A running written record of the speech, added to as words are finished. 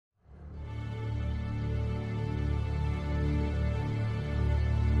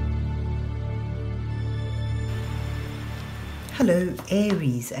Hello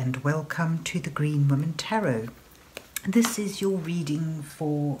Aries, and welcome to the Green Woman Tarot. This is your reading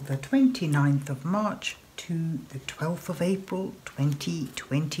for the 29th of March to the 12th of April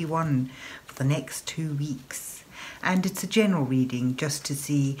 2021 for the next 2 weeks. And it's a general reading just to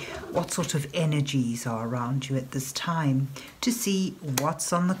see what sort of energies are around you at this time, to see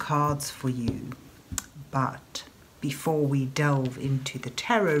what's on the cards for you. But before we delve into the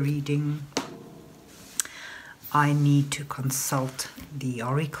tarot reading, I need to consult the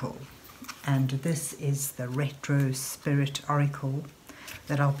oracle, and this is the Retro Spirit Oracle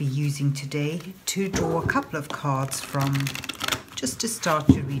that I'll be using today to draw a couple of cards from, just to start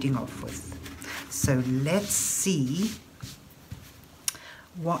your reading off with. So let's see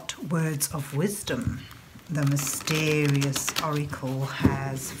what words of wisdom the mysterious oracle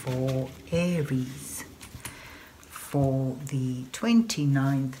has for Aries for the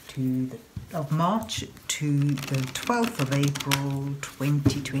 29th of March to the 12th of April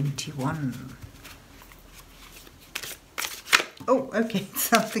 2021. Oh, okay,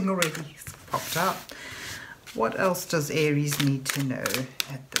 something already popped up. What else does Aries need to know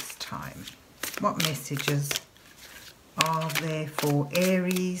at this time? What messages are there for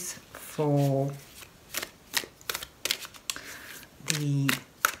Aries for the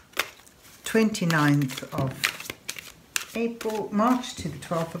 29th of March to the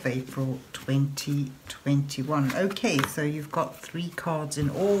 12th of April 2021. Okay, so you've got 3 cards in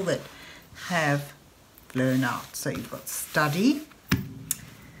all that have blown out. So you've got study,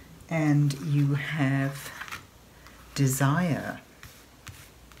 and you have desire,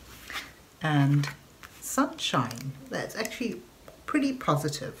 and sunshine. That's actually pretty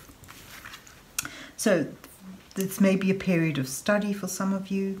positive. So this may be a period of study for some of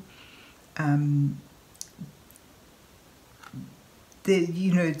you.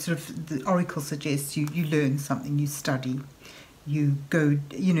 The oracle suggests you learn something, you study, you go,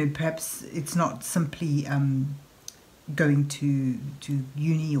 perhaps it's not simply going to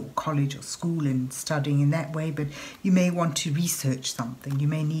uni or college or school and studying in that way, but you may want to research something. You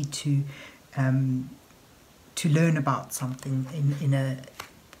may need to learn about something in a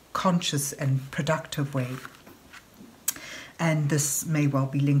conscious and productive way. And this may well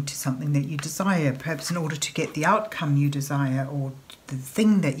be linked to something that you desire, perhaps in order to get the outcome you desire, or the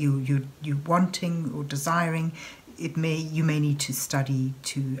thing that you're wanting or desiring. You may need to study,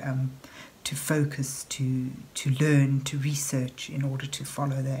 to focus, to learn, to research in order to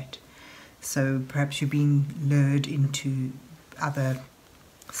follow that. So perhaps you're being lured into other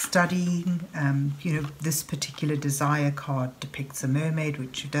studying. This particular desire card depicts a mermaid,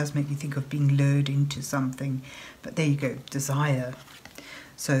 which does make you think of being lured into something. But there you go, desire.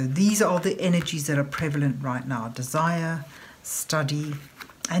 So these are the energies that are prevalent right now: desire, study,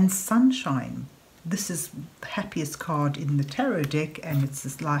 and sunshine. This is the happiest card in the tarot deck, and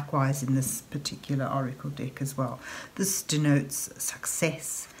it's likewise in this particular oracle deck as well. This denotes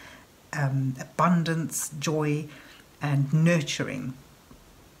success, abundance, joy, and nurturing.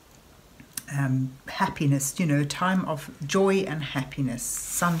 Happiness, time of joy and happiness,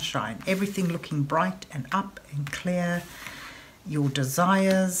 sunshine, everything looking bright and up and clear. Your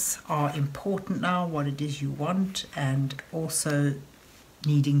desires are important now, what it is you want, and also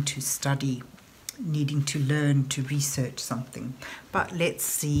needing to study, needing to learn, to research something. But let's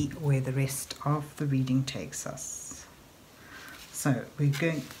see where the rest of the reading takes us. So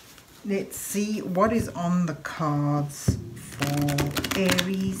let's see what is on the cards for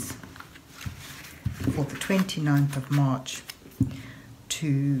Aries for the 29th of March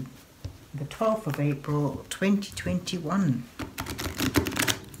to the 12th of April 2021.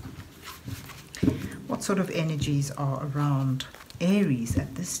 What sort of energies are around Aries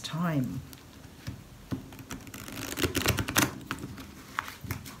at this time?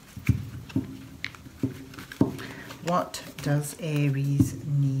 What does Aries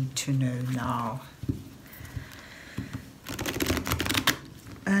need to know now?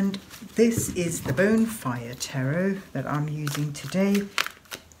 And this is the Bonefire Tarot that I'm using today.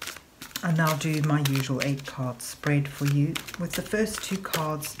 And I'll do my usual 8-card spread for you, with the first 2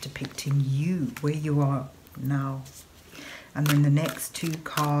 cards depicting you, where you are now. And then the next 2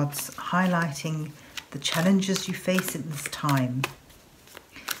 cards highlighting the challenges you face in this time.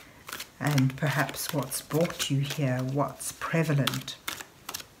 And perhaps what's brought you here, what's prevalent.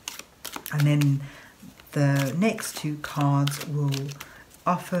 And then the next 2 cards will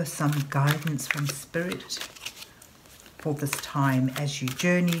offer some guidance from Spirit for this time as you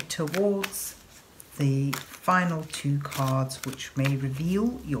journey towards the final 2 cards, which may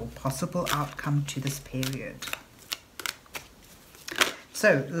reveal your possible outcome to this period.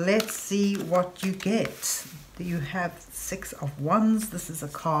 So let's see what you get. You have 6 of Wands. This is a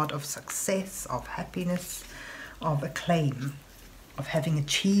card of success, of happiness, of acclaim, of having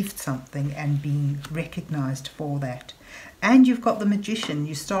achieved something and being recognized for that. And you've got the Magician.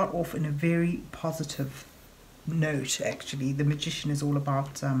 You start off in a very positive note, actually. The Magician is all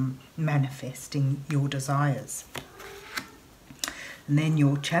about manifesting your desires. And then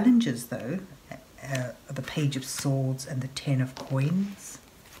your challenges, though, are the Page of Swords and the 10 of Coins.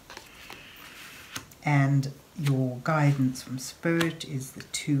 And your guidance from Spirit is the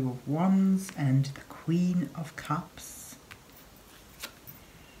 2 of Wands and the Queen of Cups.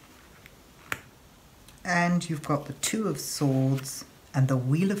 And you've got the 2 of Swords and the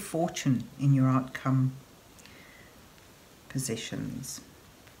Wheel of Fortune in your outcome positions.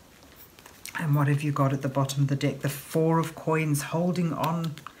 And what have you got at the bottom of the deck? The 4 of Coins, holding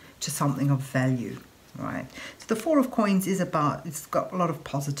on to something of value, right? So the 4 of Coins is about, it's got a lot of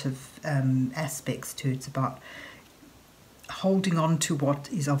positive aspects to it. It's about holding on to what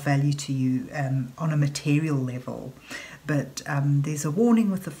is of value to you on a material level. But there's a warning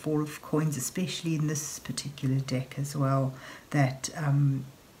with the 4 of Coins, especially in this particular deck as well, that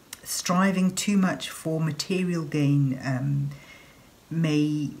striving too much for material gain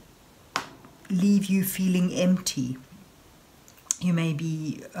may leave you feeling empty. You may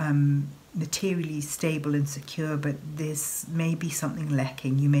be materially stable and secure, but there's maybe something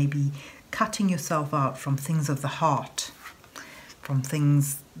lacking. You may be cutting yourself out from things of the heart, from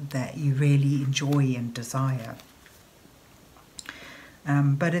things that you really enjoy and desire.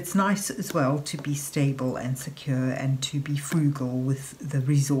 But it's nice as well to be stable and secure and to be frugal with the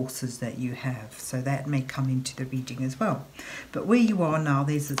resources that you have. So that may come into the reading as well. But where you are now,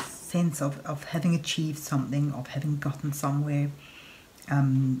 there's a sense of having achieved something, of having gotten somewhere.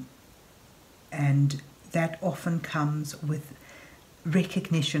 And that often comes with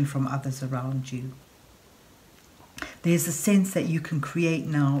recognition from others around you. There's a sense that you can create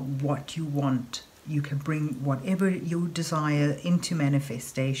now what you want. You can bring whatever you desire into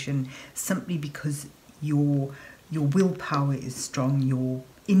manifestation simply because your willpower is strong, your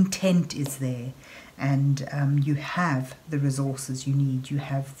intent is there, and you have the resources you need. You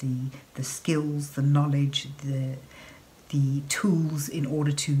have the skills, the knowledge, the tools in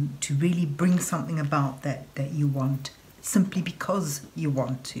order to really bring something about that you want, simply because you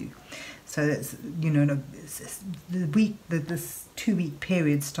want to. So that's, you know, this 2-week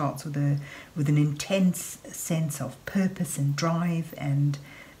period starts with an intense sense of purpose and drive and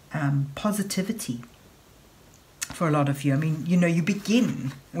positivity for a lot of you. I mean, you know, you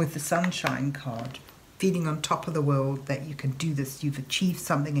begin with the Sunshine card, feeling on top of the world, that you can do this, you've achieved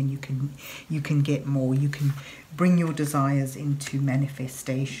something, and you can get more. You can bring your desires into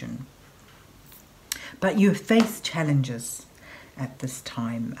manifestation. But you face challenges at this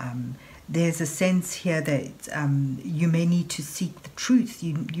time. There's a sense here that you may need to seek the truth.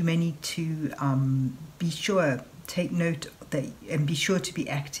 You may need to be sure, take note that, and be sure to be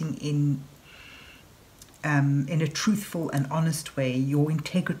acting in a truthful and honest way. Your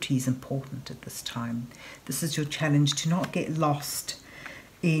integrity is important at this time. This is your challenge, to not get lost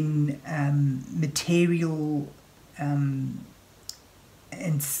in material and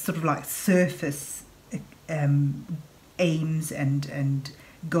sort of like surface aims and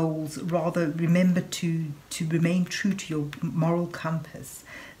goals. Rather, remember to remain true to your moral compass.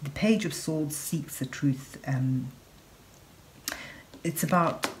 The Page of Swords seeks the truth. It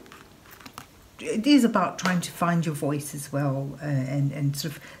is about trying to find your voice as well, and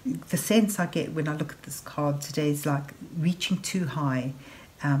sort of the sense I get when I look at this card today is like reaching too high.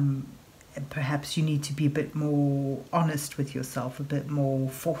 Perhaps you need to be a bit more honest with yourself, a bit more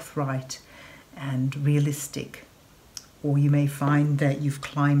forthright and realistic. Or you may find that you've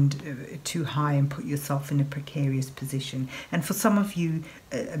climbed too high and put yourself in a precarious position. And for some of you,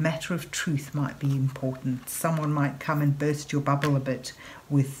 a matter of truth might be important. Someone might come and burst your bubble a bit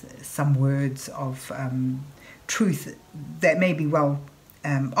with some words of truth that may be well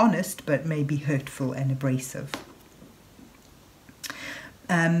honest, but may be hurtful and abrasive.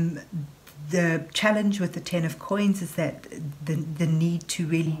 The challenge with the 10 of Coins is that the need to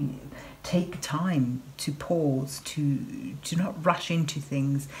really take time to pause, to not rush into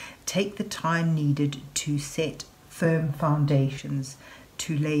things. Take the time needed to set firm foundations,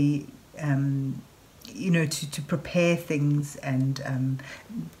 to lay, to prepare things, and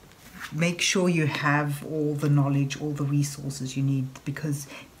make sure you have all the knowledge, all the resources you need. Because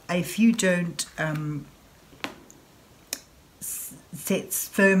if you don't set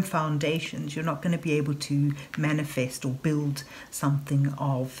firm foundations, you're not going to be able to manifest or build something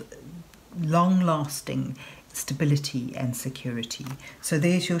of long-lasting stability and security. So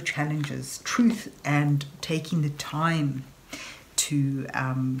there's your challenges: truth and taking the time to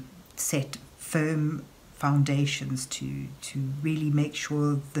set firm foundations, to really make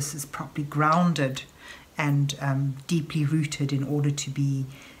sure this is properly grounded and deeply rooted in order to be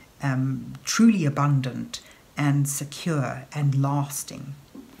truly abundant and secure and lasting.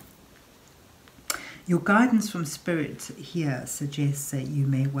 Your guidance from Spirit here suggests that you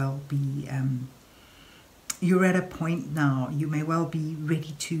may well be, you're at a point now, you may well be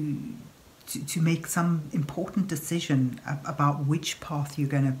ready to make some important decision about which path you're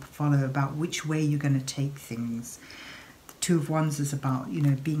going to follow, about which way you're going to take things. The Two of Wands is about, you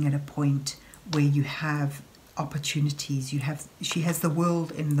know, being at a point where you have opportunities. She has the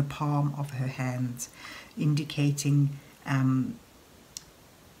world in the palm of her hands, indicating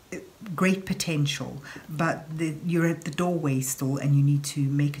great potential, but you're at the doorway still, and you need to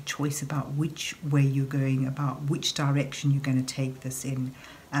make a choice about which way you're going, about which direction you're going to take this in.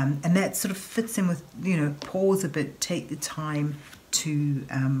 And that sort of fits in with, you know, pause a bit, take the time to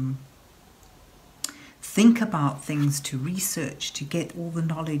think about things, to research, to get all the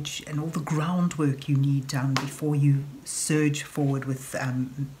knowledge and all the groundwork you need done before you surge forward with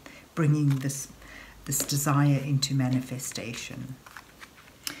bringing this desire into manifestation.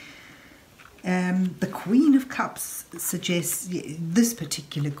 The Queen of Cups suggests this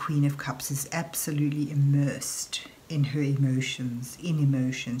particular Queen of Cups is absolutely immersed in her emotions,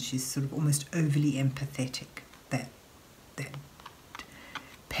 She's sort of almost overly empathetic. That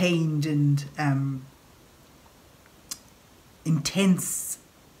pained and intense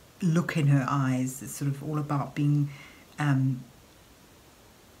look in her eyes. It's sort of all about being.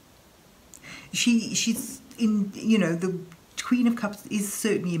 She's in, you know, the Queen of Cups is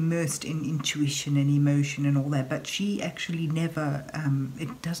certainly immersed in intuition and emotion and all that, but she actually never,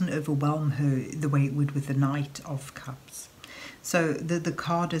 it doesn't overwhelm her the way it would with the Knight of Cups. So the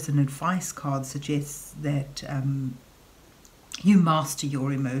card as an advice card suggests that you master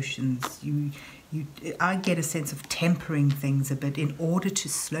your emotions. I get a sense of tempering things a bit in order to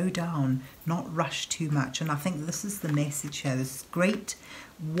slow down, not rush too much. And I think this is the message here. There's great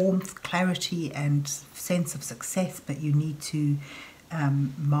warmth, clarity and sense of success, but you need to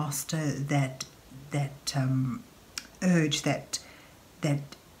master that urge, that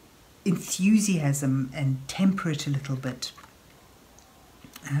enthusiasm, and temper it a little bit,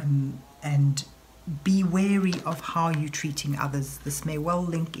 and be wary of how you're treating others. This may well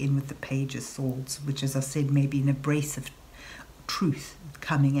link in with the Page of Swords, which, as I said, may be an abrasive truth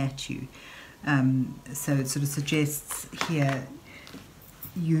coming at you. So it sort of suggests here,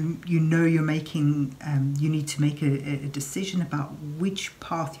 you know you're making, you need to make a decision about which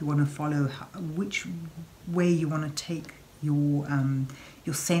path you want to follow, which way you want to take your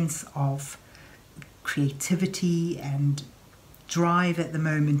sense of creativity and drive at the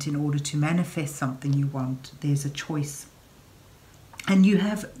moment in order to manifest something you want. There's a choice, and you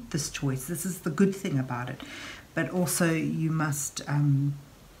have this choice. This is the good thing about it, but also you must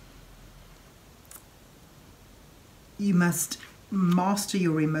master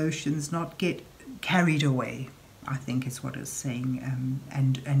your emotions, not get carried away, I think is what it's saying,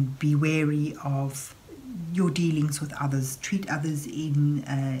 and be wary of your dealings with others. Treat others in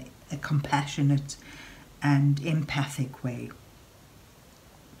a compassionate and empathic way.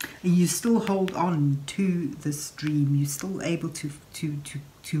 And you still hold on to this dream. You're still able to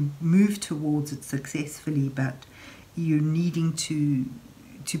move towards it successfully, but you're needing to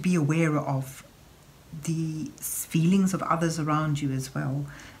be aware of the feelings of others around you as well,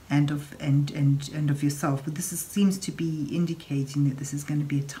 and of yourself. But this seems to be indicating that this is going to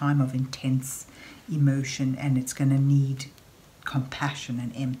be a time of intense emotion, and it's going to need compassion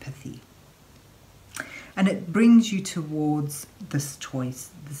and empathy. And it brings you towards this choice,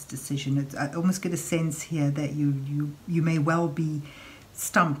 this decision. I almost get a sense here that you may well be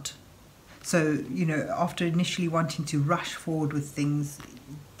stumped. So, you know, after initially wanting to rush forward with things,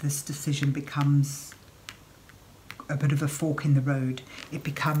 this decision becomes a bit of a fork in the road. It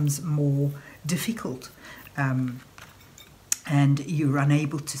becomes more difficult, and you're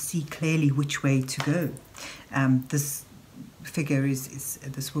unable to see clearly which way to go. This figure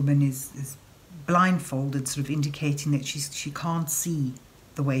this woman is blindfolded, sort of indicating that she can't see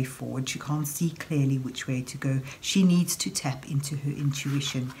the way forward. She can't see clearly which way to go. She needs to tap into her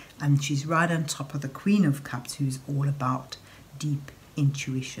intuition, and she's right on top of the Queen of Cups, who's all about deep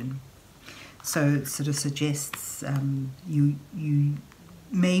intuition. So it sort of suggests you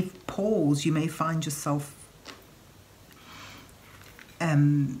may pause. You may find yourself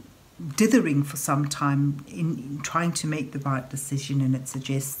dithering for some time in trying to make the right decision, and it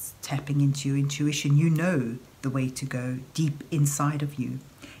suggests tapping into your intuition. You know the way to go deep inside of you.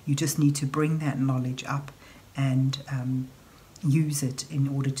 You just need to bring that knowledge up and use it in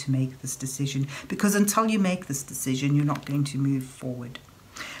order to make this decision, because until you make this decision, you're not going to move forward.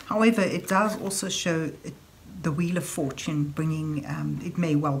 However, it does also show the Wheel of Fortune bringing, it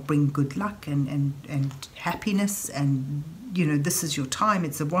may well bring good luck and happiness, and you know, this is your time.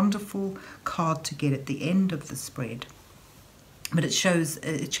 It's a wonderful card to get at the end of the spread, but it shows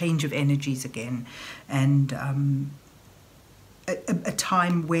a change of energies again, and a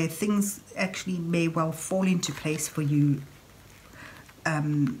time where things actually may well fall into place for you,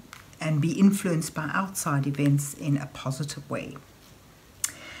 and be influenced by outside events in a positive way.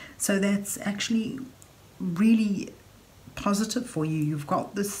 So that's actually really positive for you. You've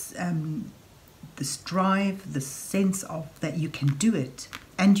got this this drive, this sense of that you can do it,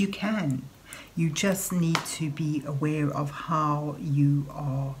 and you can. You just need to be aware of how you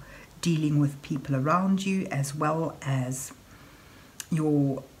are dealing with people around you, as well as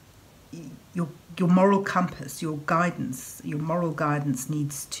your moral compass, your guidance. Your moral guidance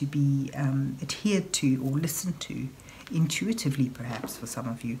needs to be adhered to or listened to intuitively, perhaps for some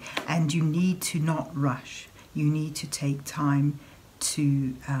of you, and you need to not rush. You need to take time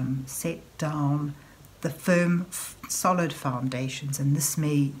to set down the firm, solid foundations, and this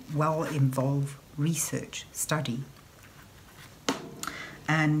may well involve research, study,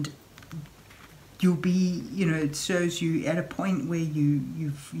 and you'll be, you know, it shows you at a point where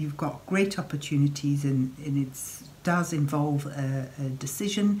you've got great opportunities, and it does involve a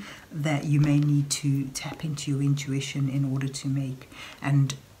decision that you may need to tap into your intuition in order to make.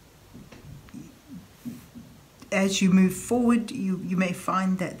 And as you move forward, you may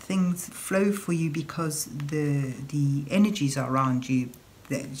find that things flow for you because the energies around you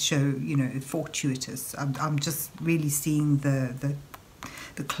that show, you know, fortuitous. I'm just really seeing the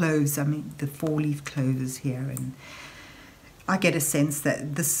cloves. I mean, the 4-leaf clovers here, and I get a sense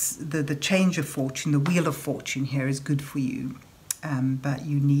that the change of fortune, the Wheel of Fortune here, is good for you, but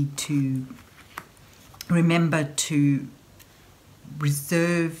you need to remember to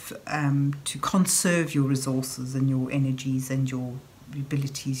reserve, to conserve your resources and your energies and your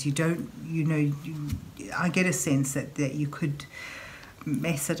abilities. You don't, you know, I get a sense that you could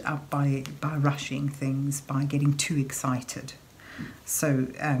mess it up by rushing things, by getting too excited. So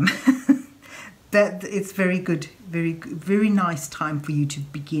that it's very good, very nice time for you to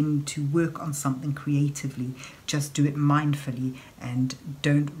begin to work on something creatively. Just do it mindfully and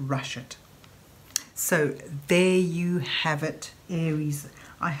don't rush it. So there you have it, Aries.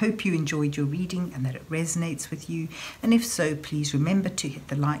 I hope you enjoyed your reading and that it resonates with you. And if so, please remember to hit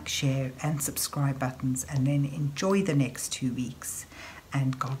the like, share and subscribe buttons, and then enjoy the next 2 weeks.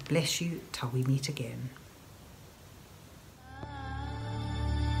 And God bless you till we meet again.